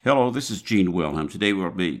Hello, this is Gene Wilhelm. Today we'll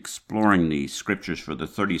be exploring the scriptures for the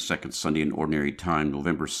 32nd Sunday in Ordinary Time,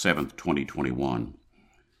 November 7th, 2021.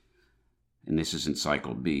 And this is in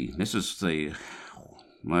Cycle B. This is after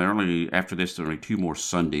this, there are only two more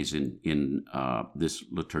Sundays in this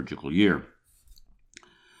liturgical year.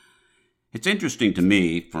 It's interesting to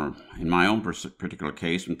me, in my own particular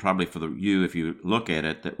case, and probably for you if you look at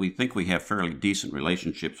it, that we think we have fairly decent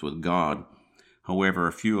relationships with God. However,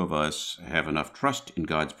 a few of us have enough trust in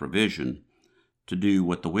God's provision to do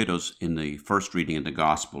what the widows in the first reading of the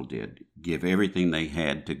gospel did, give everything they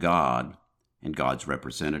had to God and God's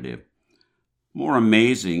representative. More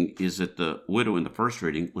amazing is that the widow in the first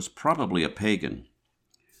reading was probably a pagan.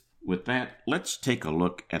 With that, let's take a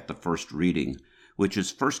look at the first reading, which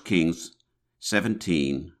is 1 Kings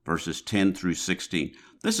 17, verses 10 through 16.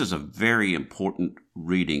 This is a very important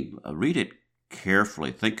reading. Read it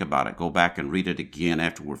carefully. Think about it. Go back and read it again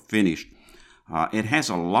after we're finished. It has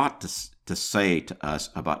a lot to say to us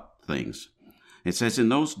about things. It says, in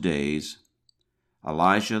those days,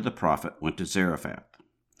 Elijah the prophet went to Zarephath.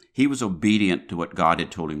 He was obedient to what God had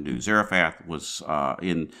told him to do. Zarephath was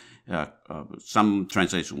in some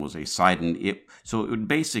translation was a Sidon. So it would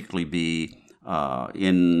basically be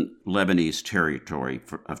in Lebanese territory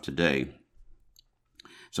of today.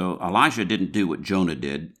 So Elijah didn't do what Jonah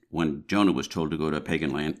did. When Jonah was told to go to a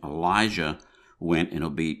pagan land, Elijah went and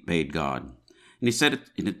obeyed God. And he said,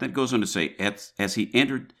 that goes on to say, as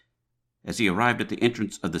he arrived at the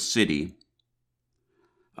entrance of the city,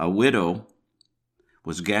 a widow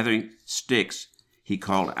was gathering sticks. He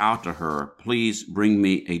called out to her, "Please bring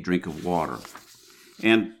me a drink of water."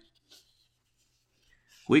 And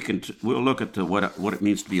we'll look at what it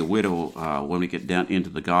means to be a widow when we get down into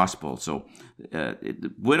the gospel. So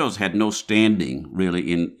widows had no standing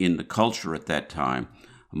really in the culture at that time.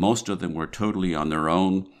 Most of them were totally on their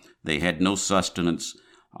own. They had no sustenance.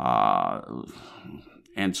 And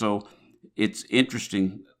so it's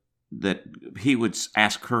interesting that he would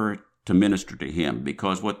ask her to minister to him,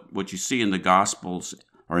 because what you see in the Gospels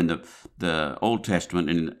or in the Old Testament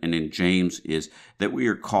and in James is that we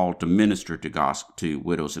are called to minister to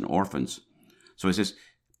widows and orphans. So he says,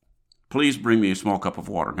 "Please bring me a small cup of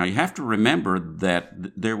water." Now you have to remember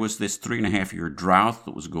that there was this 3.5-year drought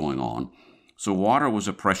that was going on. So water was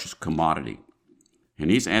a precious commodity. And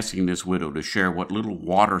he's asking this widow to share what little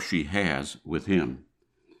water she has with him.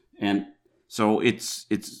 And so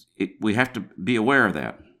we have to be aware of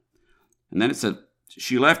that. And then it said,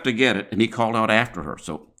 she left to get it, and he called out after her.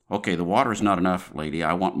 So, okay, the water is not enough, lady.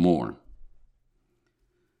 I want more.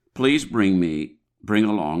 "Please bring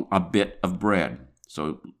along a bit of bread."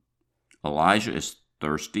 So Elijah is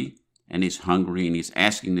thirsty, and he's hungry, and he's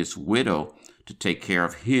asking this widow to take care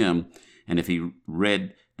of him. And if he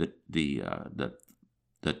read the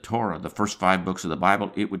Torah, the first 5 books of the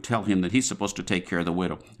Bible, it would tell him that he's supposed to take care of the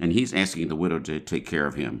widow, and he's asking the widow to take care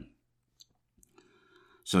of him.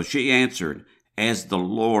 So she answered, "As the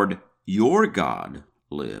Lord your God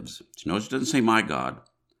lives." Notice it doesn't say my God.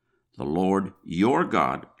 "The Lord your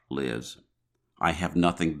God lives. I have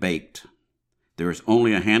nothing baked. There is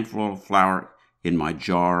only a handful of flour in my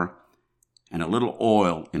jar and a little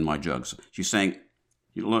oil in my jug." So she's saying,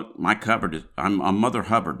 look, my cupboard I'm Mother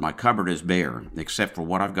Hubbard. My cupboard is bare, except for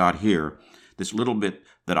what I've got here, this little bit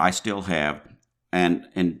that I still have. And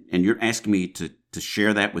you're asking me to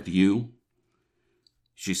share that with you?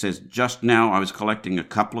 She says, "Just now I was collecting a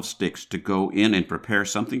couple of sticks to go in and prepare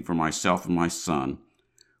something for myself and my son.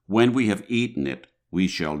 When we have eaten it, we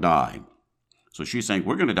shall die." So she's saying,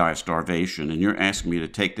 we're going to die of starvation, and you're asking me to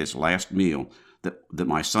take this last meal that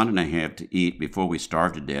my son and I have to eat before we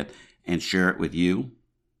starve to death and share it with you?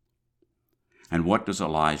 And what does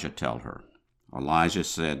Elijah tell her? Elijah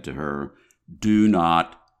said to her, "Do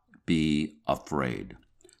not be afraid."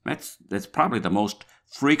 That's probably the most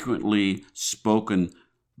frequently spoken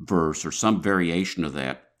verse, or some variation of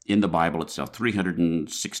that, in the Bible itself.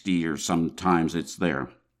 360 or sometimes it's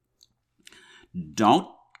there. Don't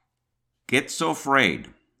get so afraid.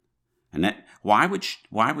 And why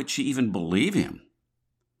would she even believe him?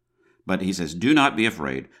 But he says, "Do not be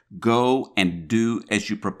afraid. Go and do as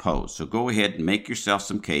you propose." So go ahead and make yourself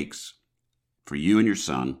some cakes for you and your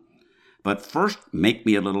son. But first, make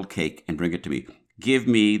me a little cake and bring it to me. Give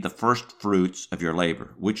me the first fruits of your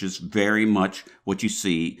labor, which is very much what you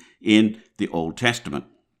see in the Old Testament,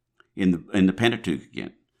 in the Pentateuch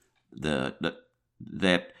again.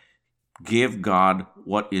 That give God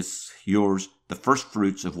what is yours, the first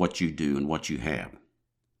fruits of what you do and what you have.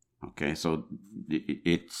 Okay, so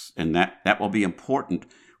that will be important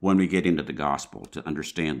when we get into the gospel to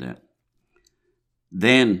understand that.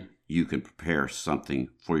 Then you can prepare something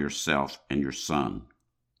for yourself and your son.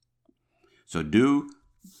 So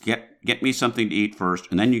get me something to eat first,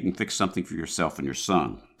 and then you can fix something for yourself and your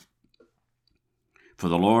son. For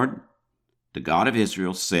the Lord, the God of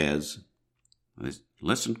Israel, says,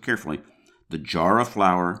 listen carefully, the jar of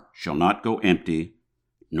flour shall not go empty,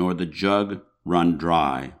 nor the jug run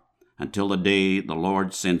dry, until the day the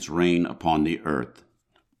Lord sends rain upon the earth.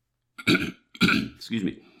 Excuse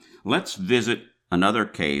me. Let's visit another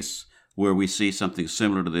case where we see something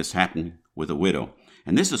similar to this happen with a widow.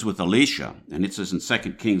 And this is with Elisha. And it says in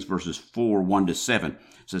 2 Kings verses 4, 1-7. It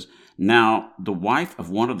says, Now the wife of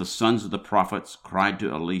one of the sons of the prophets cried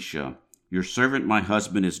to Elisha, Your servant my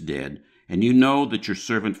husband is dead, and you know that your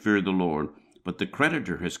servant feared the Lord, but the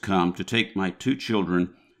creditor has come to take my 2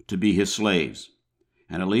 children to be his slaves.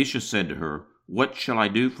 And Elisha said to her, What shall I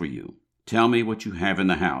do for you? Tell me what you have in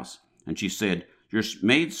the house. And she said, Your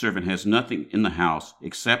maidservant has nothing in the house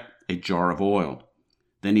except a jar of oil.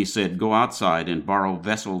 Then he said, Go outside and borrow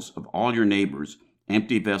vessels of all your neighbors,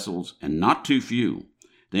 empty vessels, and not too few.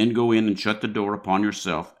 Then go in and shut the door upon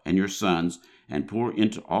yourself and your sons, and pour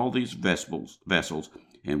into all these vessels,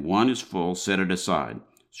 and one is full, set it aside.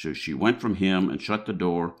 So she went from him and shut the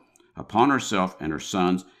door upon herself and her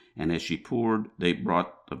sons, and as she poured, they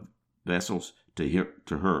brought the vessels to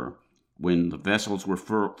her. When the vessels were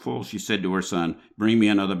full, she said to her son, Bring me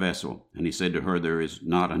another vessel. And he said to her, There is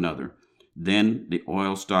not another. Then the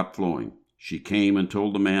oil stopped flowing. She came and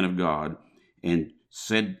told the man of God, and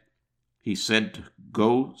he said,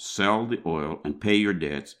 Go sell the oil and pay your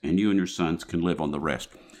debts, and you and your sons can live on the rest.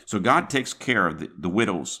 So God takes care of the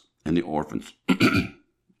widows and the orphans.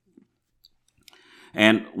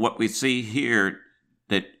 And what we see here,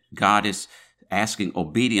 that God is asking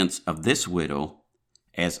obedience of this widow,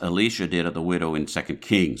 as Elisha did of the widow in 2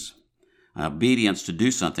 Kings. Obedience to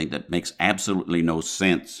do something that makes absolutely no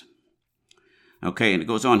sense. Okay, and it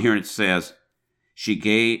goes on here and it says,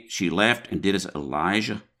 she left and did as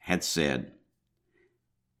Elijah had said.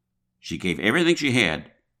 She gave everything she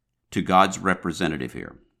had to God's representative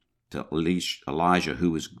here, to Elijah,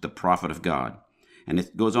 who was the prophet of God. And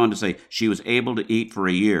it goes on to say, she was able to eat for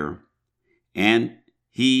a year, and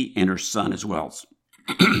he and her son as well.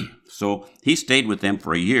 So he stayed with them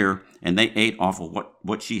for a year, and they ate off of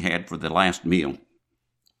what she had for the last meal.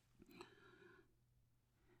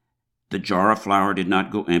 The jar of flour did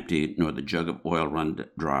not go empty, nor the jug of oil run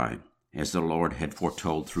dry, as the Lord had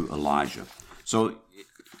foretold through Elijah. So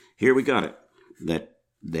here we got it,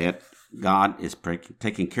 that God is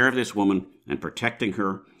taking care of this woman and protecting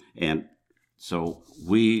her, and so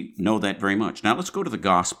we know that very much. Now let's go to the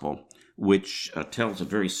gospel, which tells a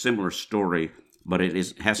very similar story, but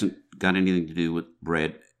it hasn't got anything to do with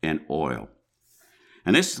bread and oil.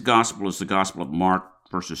 And this gospel is the Gospel of Mark,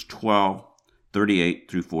 verses 12, 38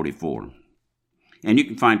 through 44. And you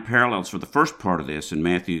can find parallels for the first part of this in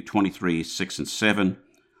Matthew 23, 6 and 7,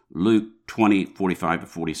 Luke 20, 45 to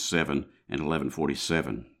 47, and 11,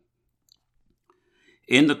 47.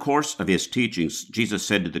 In the course of his teachings, Jesus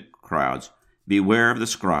said to the crowds, Beware of the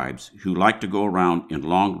scribes who like to go around in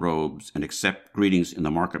long robes and accept greetings in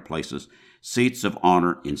the marketplaces, seats of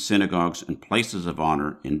honor in synagogues, and places of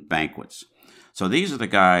honor in banquets. So these are the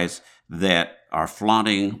guys that are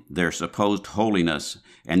flaunting their supposed holiness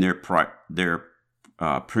and their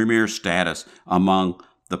premier status among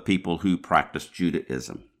the people who practice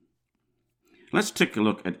Judaism. Let's take a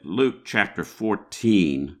look at Luke chapter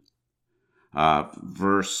 14,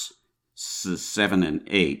 verse 7 and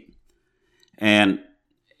 8. And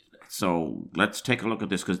so let's take a look at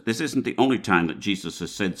this, because this isn't the only time that Jesus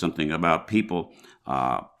has said something about people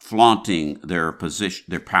flaunting their position,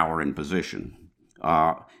 their power and position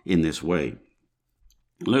in this way.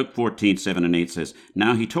 Luke 14, 7 and 8 says,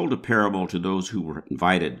 Now he told a parable to those who were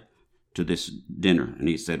invited to this dinner. And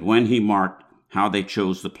he said, When he marked how they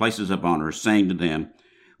chose the places of honor, saying to them,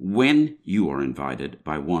 When you are invited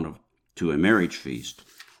by one to a marriage feast,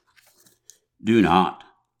 do not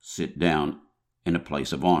sit down in a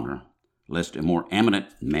place of honor, lest a more eminent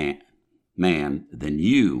man than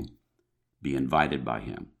you be invited by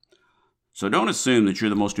him. So don't assume that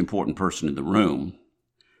you're the most important person in the room.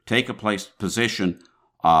 Take a position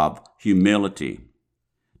of humility.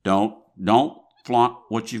 Don't flaunt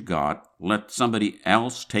what you've got. Let somebody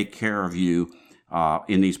else take care of you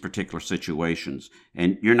in these particular situations.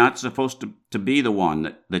 And you're not supposed to be the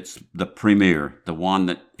one that's the premier, the one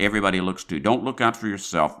that everybody looks to. Don't look out for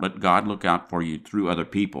yourself. Let God look out for you through other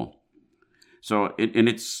people. So,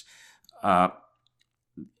 this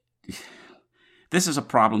is a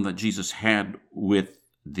problem that Jesus had with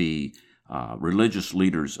the religious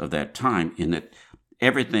leaders of that time, in that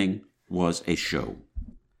everything was a show.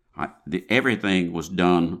 Everything was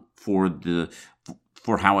done for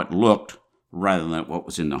how it looked rather than what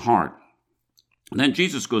was in the heart. And then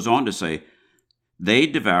Jesus goes on to say, they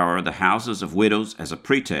devour the houses of widows as a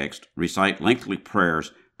pretext, recite lengthy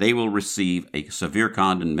prayers, they will receive a severe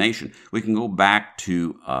condemnation. We can go back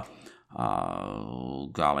to,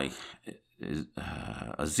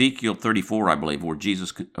 Ezekiel 34, I believe,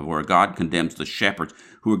 where God condemns the shepherds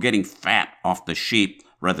who are getting fat off the sheep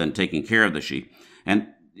rather than taking care of the sheep. And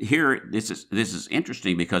here, this is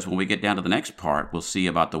interesting because when we get down to the next part, we'll see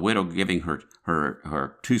about the widow giving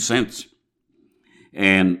her 2 cents.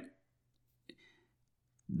 And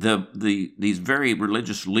these very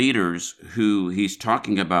religious leaders who he's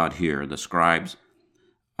talking about here, the scribes,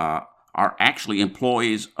 are actually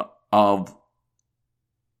employees of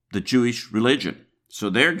the Jewish religion. So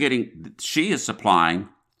she is supplying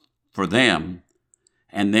for them,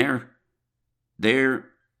 and they're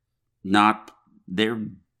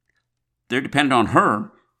dependent on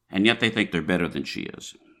her, and yet they think they're better than she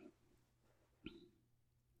is.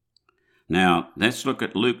 Now, let's look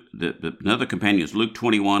at Luke. Another companion is Luke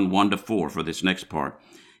 21, 1-4 for this next part.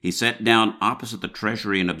 He sat down opposite the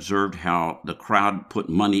treasury and observed how the crowd put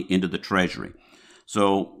money into the treasury.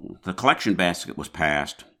 So the collection basket was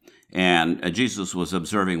passed, and Jesus was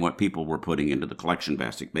observing what people were putting into the collection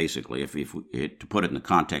basket, basically, to put it in the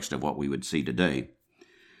context of what we would see today. It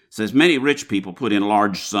says, many rich people put in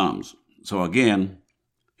large sums. So again,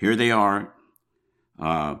 here they are,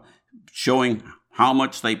 showing how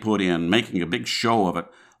much they put in, making a big show of it.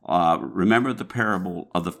 Remember the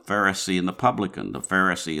parable of the Pharisee and the publican. The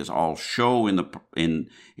Pharisee is all show in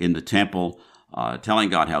the temple, telling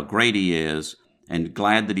God how great he is, and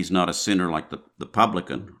glad that he's not a sinner like the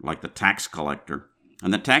publican, like the tax collector.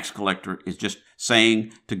 And the tax collector is just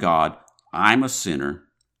saying to God, I'm a sinner.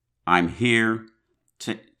 I'm here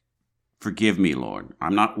to forgive me, Lord.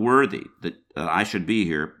 I'm not worthy that I should be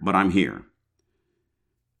here, but I'm here.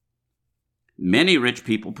 Many rich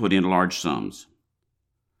people put in large sums.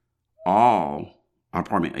 A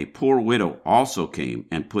poor widow also came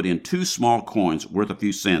and put in 2 small coins worth a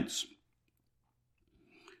few cents.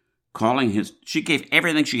 She gave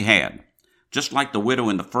everything she had. Just like the widow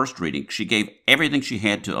in the first reading, she gave everything she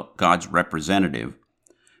had to God's representative,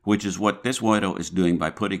 which is what this widow is doing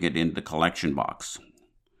by putting it in the collection box.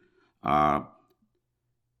 And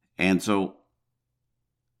so,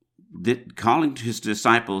 calling his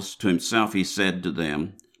disciples to himself, he said to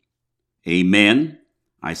them, Amen.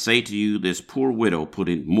 I say to you, this poor widow put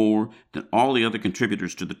in more than all the other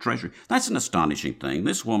contributors to the treasury. That's an astonishing thing.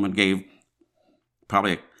 This woman gave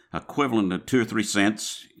probably equivalent of 2 or 3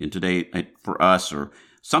 cents in today for us, or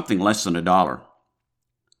something less than $1.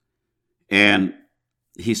 And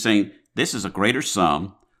he's saying this is a greater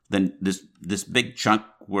sum than this big chunk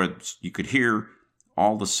where you could hear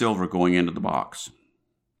all the silver going into the box,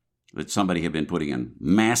 that somebody had been putting in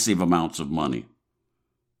massive amounts of money.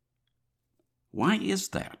 Why is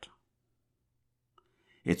that?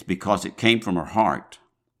 It's because it came from her heart.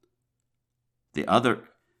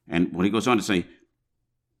 And when he goes on to say,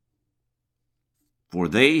 for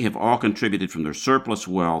they have all contributed from their surplus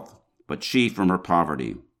wealth, but she from her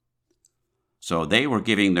poverty. So they were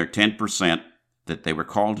giving their 10% that they were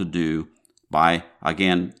called to do by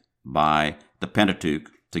the Pentateuch,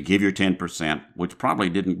 to give your 10%, which probably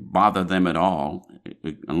didn't bother them at all,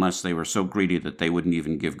 unless they were so greedy that they wouldn't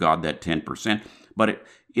even give God that 10%. But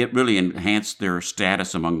it really enhanced their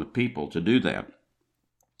status among the people to do that.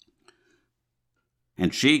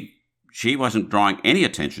 And she wasn't drawing any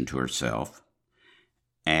attention to herself,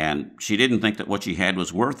 and she didn't think that what she had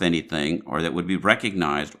was worth anything, or that would be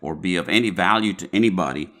recognized or be of any value to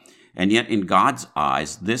anybody. And yet in God's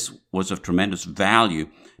eyes, this was of tremendous value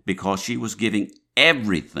because she was giving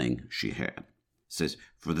everything she had. It says,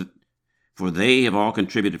 for they have all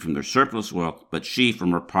contributed from their surplus wealth, but she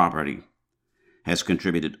from her poverty has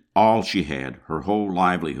contributed all she had, her whole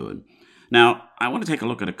livelihood. Now, I want to take a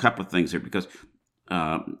look at a couple of things here, because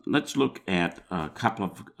let's look at a couple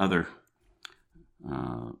of other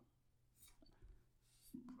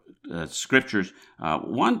scriptures.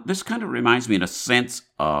 One, this kind of reminds me in a sense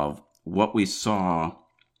of what we saw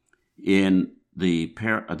in the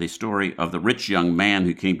story of the rich young man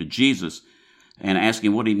who came to Jesus and asked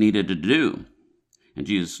him what he needed to do. And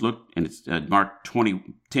Jesus looked, and it's Mark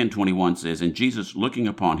 10:21 says, and Jesus, looking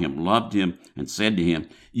upon him, loved him and said to him,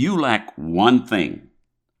 you lack one thing.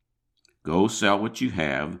 Go sell what you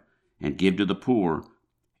have and give to the poor,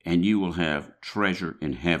 and you will have treasure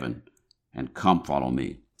in heaven, and come follow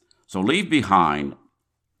me. So leave behind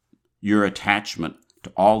your attachment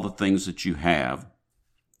to all the things that you have,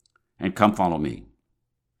 and come follow me.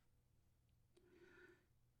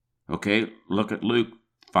 Okay, look at Luke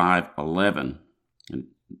 5:11. And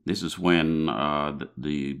this is when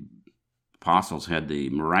the apostles had the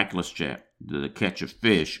miraculous the catch of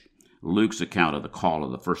fish, Luke's account of the call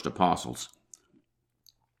of the first apostles.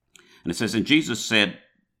 And it says, and Jesus stopped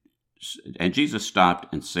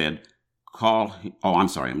and said,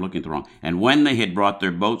 I'm looking at the wrong. And when they had brought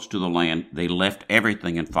their boats to the land, they left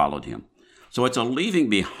everything and followed him. So it's a leaving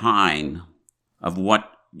behind of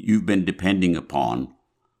what you've been depending upon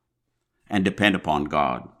and depend upon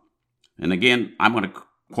God. And again, I'm going to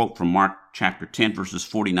quote from Mark chapter 10, verses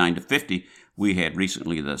 49 to 50. We had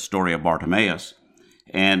recently the story of Bartimaeus.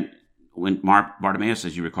 And when Bartimaeus,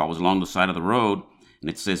 as you recall, was along the side of the road, and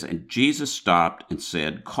it says, and Jesus stopped and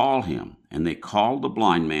said, call him. And they called the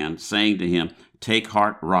blind man, saying to him, take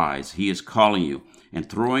heart, rise, he is calling you. And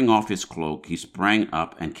throwing off his cloak, he sprang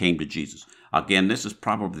up and came to Jesus. Again, this is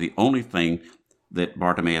probably the only thing that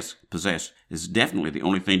Bartimaeus possessed. Is definitely the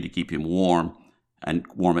only thing to keep him warm and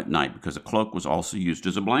warm at night, because a cloak was also used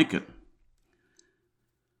as a blanket.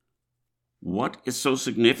 What is so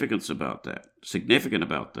significant about that?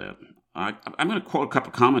 I'm going to quote a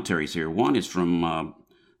couple commentaries here. One is from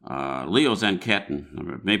Leo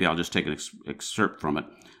Zanketten. Maybe I'll just take an excerpt from it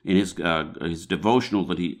in his devotional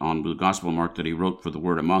on the Gospel of Mark that he wrote for the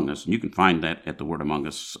Word Among Us, and you can find that at the Word Among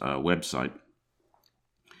Us website.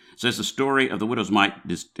 It says the story of the widow's mite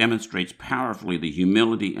demonstrates powerfully the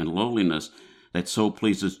humility and lowliness that so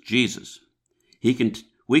pleases Jesus.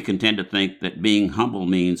 We can tend to think that being humble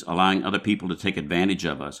means allowing other people to take advantage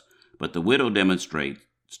of us, but the widow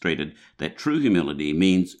demonstrated that true humility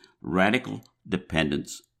means radical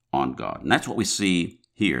dependence on God. And that's what we see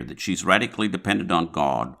here, that she's radically dependent on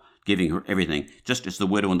God, giving her everything, just as the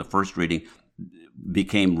widow in the first reading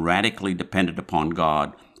became radically dependent upon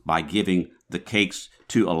God by giving the cakes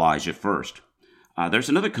to Elijah first. There's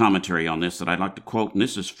another commentary on this that I'd like to quote, and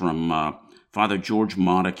this is from Father George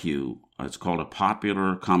Montague. It's called A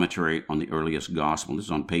Popular Commentary on the Earliest Gospel. This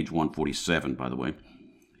is on page 147, by the way.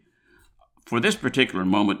 For this particular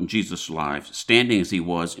moment in Jesus' life, standing as he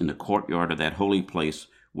was in the courtyard of that holy place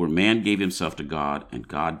where man gave himself to God and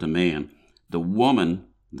God to man, the woman,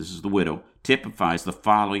 this is the widow, typifies the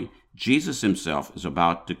folly Jesus himself is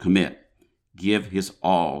about to commit, give his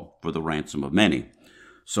all for the ransom of many.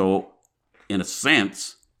 So, in a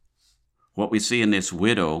sense, what we see in this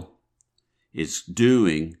widow is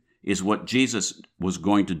doing is what Jesus was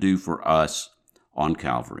going to do for us on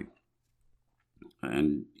Calvary.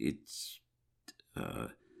 And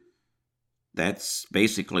that's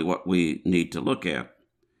basically what we need to look at.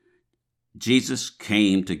 Jesus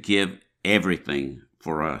came to give everything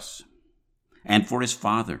for us and for his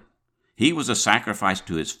Father. He was a sacrifice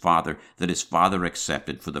to his Father that his Father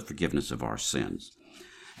accepted for the forgiveness of our sins.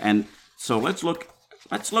 And so let's look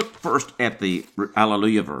first at the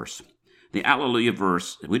Alleluia verse. The Alleluia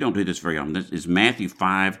verse, we don't do this very often, this is Matthew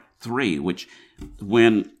 5:3, which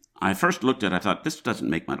when I first looked at it, I thought, this doesn't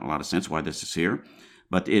make a lot of sense why this is here.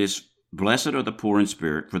 But it is, blessed are the poor in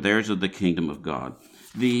spirit, for theirs is the kingdom of God.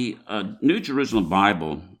 The New Jerusalem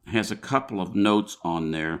Bible has a couple of notes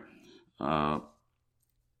on there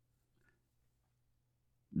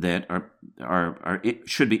that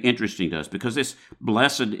should be interesting to us, because this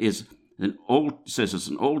blessed is says it's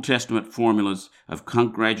an Old Testament formulas of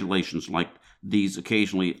congratulations like these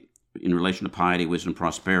occasionally in relation to piety, wisdom,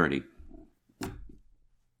 prosperity.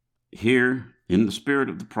 Here, in the spirit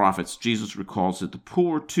of the prophets, Jesus recalls that the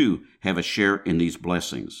poor too have a share in these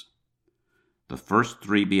blessings. The first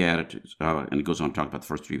three Beatitudes, and it goes on to talk about the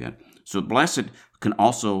first three Beatitudes. So blessed can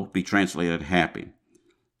also be translated happy.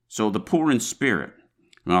 So the poor in spirit,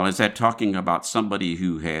 well, is that talking about somebody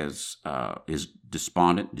who is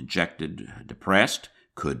despondent, dejected, depressed?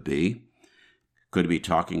 Could be. Could it be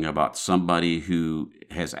talking about somebody who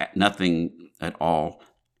has nothing at all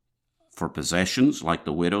for possessions, like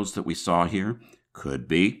the widows that we saw here? Could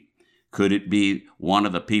be. Could it be one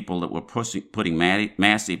of the people that were putting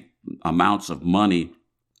massive amounts of money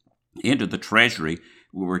into the treasury,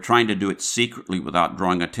 who were trying to do it secretly without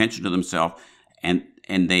drawing attention to themselves, and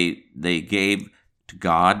they gave to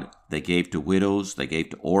God, they gave to widows, they gave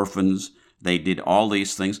to orphans, they did all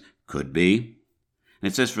these things? Could be.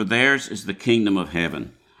 And it says, for theirs is the kingdom of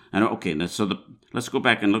heaven. And okay, let's go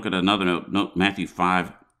back and look at another note. Matthew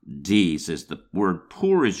 5d says the word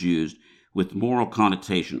poor is used with moral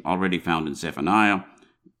connotation already found in Zephaniah,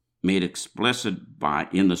 made explicit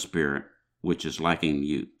in the Spirit, which is lacking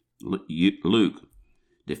in Luke.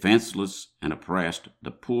 Defenseless and oppressed,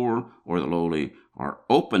 the poor or the lowly are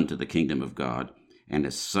open to the kingdom of God,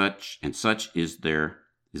 and such is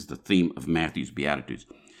the theme of Matthew's Beatitudes.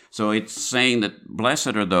 So it's saying that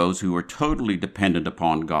blessed are those who are totally dependent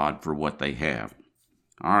upon God for what they have.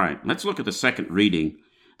 All right, let's look at the second reading,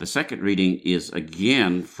 The second reading is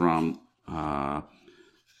again from the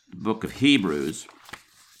book of Hebrews,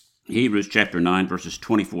 Hebrews chapter 9, verses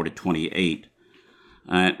 24 to 28.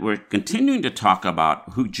 We're continuing to talk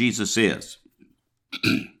about who Jesus is.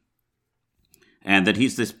 And that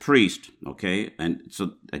he's this priest, okay? And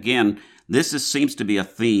so, again, seems to be a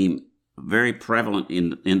theme very prevalent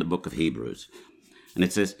in the book of Hebrews. And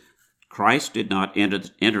it says, Christ did not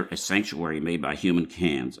enter a sanctuary made by human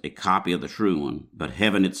hands, a copy of the true one, but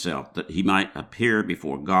heaven itself, that he might appear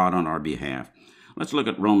before God on our behalf. Let's look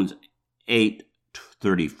at Romans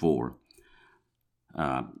 8:34.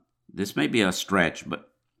 This may be a stretch,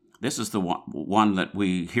 but this is the one that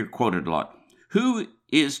we hear quoted a lot. Who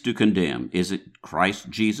is to condemn? Is it Christ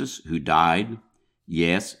Jesus, who died?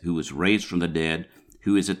 Yes, who was raised from the dead,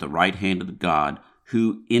 who is at the right hand of God,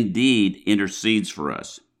 who indeed intercedes for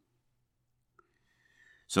us.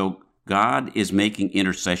 So God is making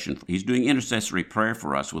intercession. He's doing intercessory prayer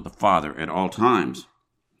for us with the Father at all times.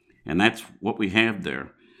 And that's what we have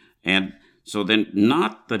there. And so then,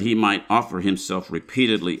 not that he might offer himself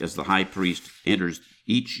repeatedly as the high priest enters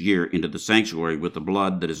each year into the sanctuary with the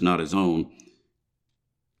blood that is not his own.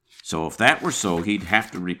 So if that were so, he'd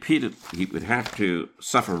have to repeat it. He would have to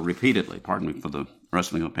suffer repeatedly, pardon me for the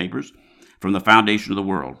rustling of papers, from the foundation of the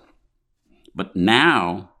world. But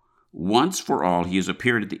now, once for all, he has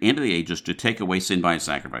appeared at the end of the ages to take away sin by his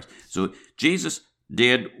sacrifice. So Jesus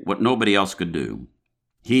did what nobody else could do.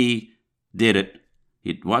 He did it.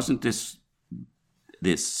 It wasn't this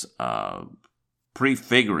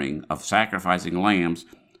prefiguring of sacrificing lambs,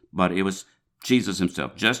 but it was Jesus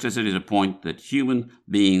himself. Just as it is a point that human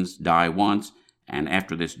beings die once, and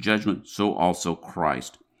after this judgment, so also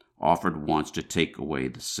Christ offered once to take away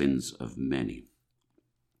the sins of many.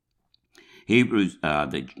 Hebrews,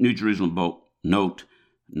 the New Jerusalem note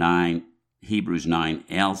 9, Hebrews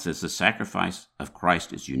 9L says the sacrifice of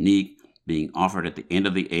Christ is unique, being offered at the end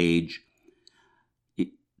of the age,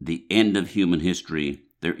 the end of human history.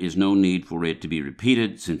 There is no need for it to be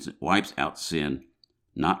repeated, since it wipes out sin,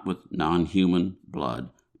 not with non-human blood,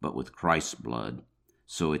 but with Christ's blood.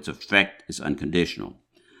 So its effect is unconditional.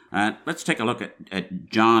 Let's take a look at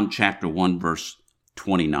John chapter 1, verse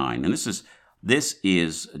 29. And this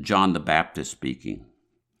is John the Baptist speaking.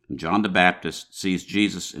 And John the Baptist sees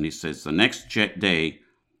Jesus, and he says, the next day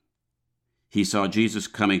he saw Jesus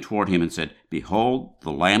coming toward him and said, Behold,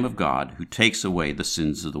 the Lamb of God who takes away the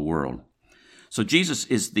sins of the world. So Jesus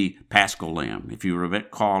is the Paschal Lamb. If you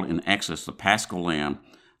recall in Exodus, the Paschal Lamb,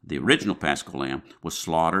 the original Paschal Lamb, was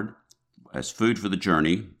slaughtered as food for the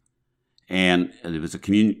journey, and it was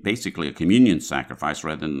basically a communion sacrifice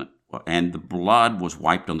and the blood was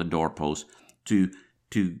wiped on the doorpost to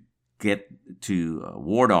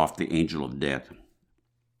ward off the angel of death.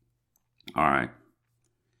 All right.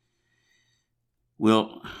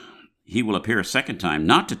 Well, he will appear a second time,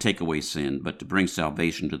 not to take away sin, but to bring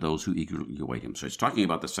salvation to those who eagerly await him. So it's talking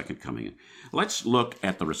about the second coming. Let's look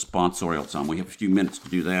at the responsorial psalm. We have a few minutes to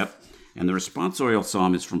do that. And the responsorial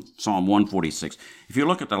psalm is from Psalm 146. If you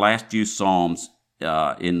look at the last few psalms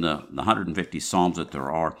in the 150 psalms that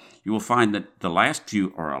there are, you will find that the last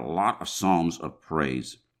few are a lot of psalms of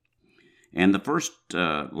praise. And the first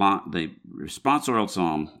the responsorial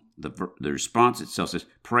psalm, the response itself says,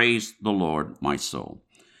 Praise the Lord, my soul.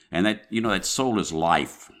 And that soul is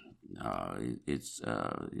life. It's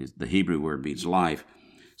the Hebrew word means life.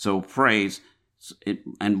 So praise,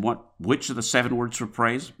 which of the 7 words for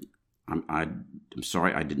praise? I'm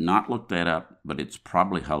sorry, I did not look that up, but it's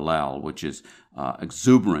probably halal, which is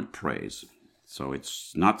exuberant praise. So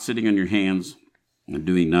it's not sitting on your hands and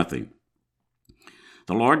doing nothing.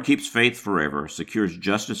 The Lord keeps faith forever, secures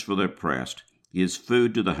justice for the oppressed, gives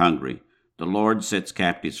food to the hungry. The Lord sets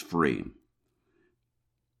captives free.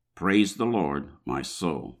 Praise the Lord, my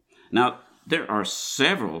soul. Now, there are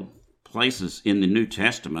several places in the New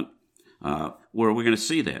Testament where we're going to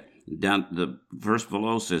see that. Down the verse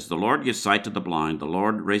below says, The Lord gives sight to the blind. The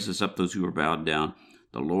Lord raises up those who are bowed down.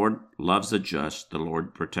 The Lord loves the just. The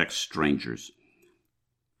Lord protects strangers.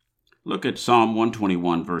 Look at Psalm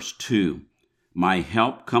 121, verse 2. My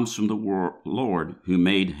help comes from the Lord who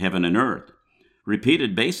made heaven and earth.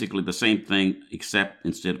 Repeated basically the same thing, except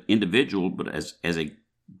instead of individual, but as a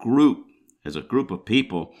group of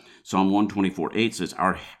people. Psalm 124:8 says,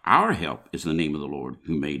 Our help is the name of the Lord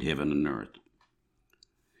who made heaven and earth.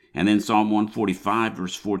 And then Psalm 145,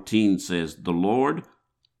 verse 14 says, The Lord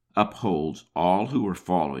upholds all who are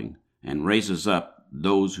falling and raises up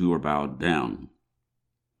those who are bowed down.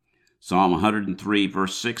 Psalm 103,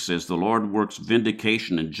 verse 6 says, The Lord works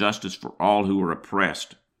vindication and justice for all who are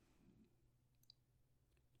oppressed.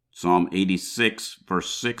 Psalm 86,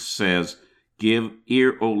 verse 6 says, Give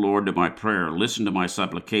ear, O Lord, to my prayer. Listen to my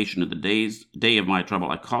supplication. In the day of my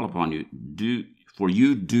trouble, I call upon you. For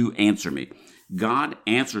you do answer me. God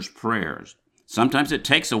answers prayers. Sometimes it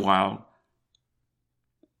takes a while.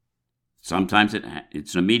 Sometimes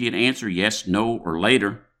it's an immediate answer, yes, no, or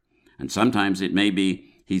later. And sometimes it may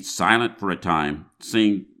be he's silent for a time,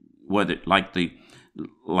 seeing whether like the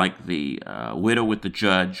widow with the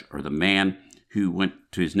judge, or the man who went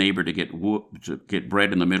to his neighbor to get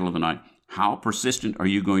bread in the middle of the night. How persistent are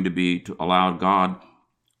you going to be to allow God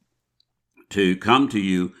to come to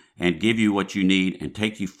you and give you what you need and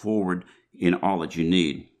take you forward in all that you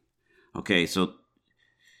need? Okay, so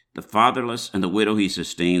the fatherless and the widow he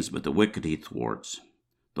sustains, but the wicked he thwarts.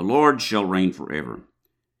 The Lord shall reign forever.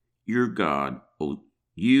 Your God,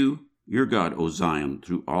 your God, O Zion,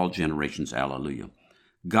 through all generations. Hallelujah.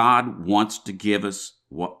 God wants to give us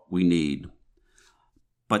what we need.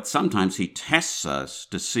 But sometimes he tests us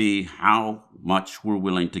to see how much we're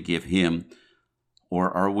willing to give him. Or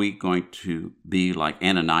are we going to be like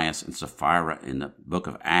Ananias and Sapphira in the book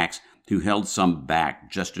of Acts, who held some back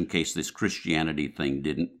just in case this Christianity thing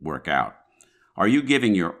didn't work out? Are you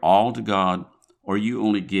giving your all to God, or are you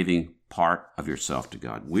only giving part of yourself to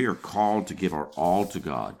God? We are called to give our all to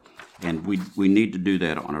God, and we need to do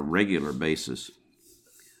that on a regular basis.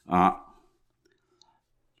 For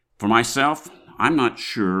myself, I'm not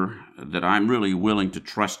sure that I'm really willing to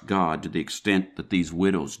trust God to the extent that these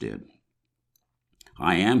widows did.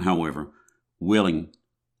 I am, however, willing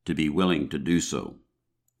to do so.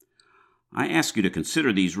 I ask you to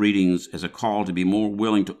consider these readings as a call to be more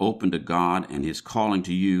willing to open to God and his calling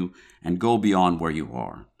to you and go beyond where you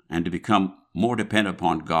are, and to become more dependent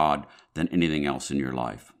upon God than anything else in your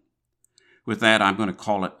life. With that, I'm going to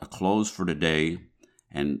call it a close for today,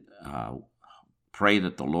 and pray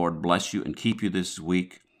that the Lord bless you and keep you this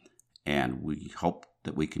week, and we hope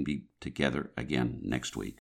that we can be together again next week.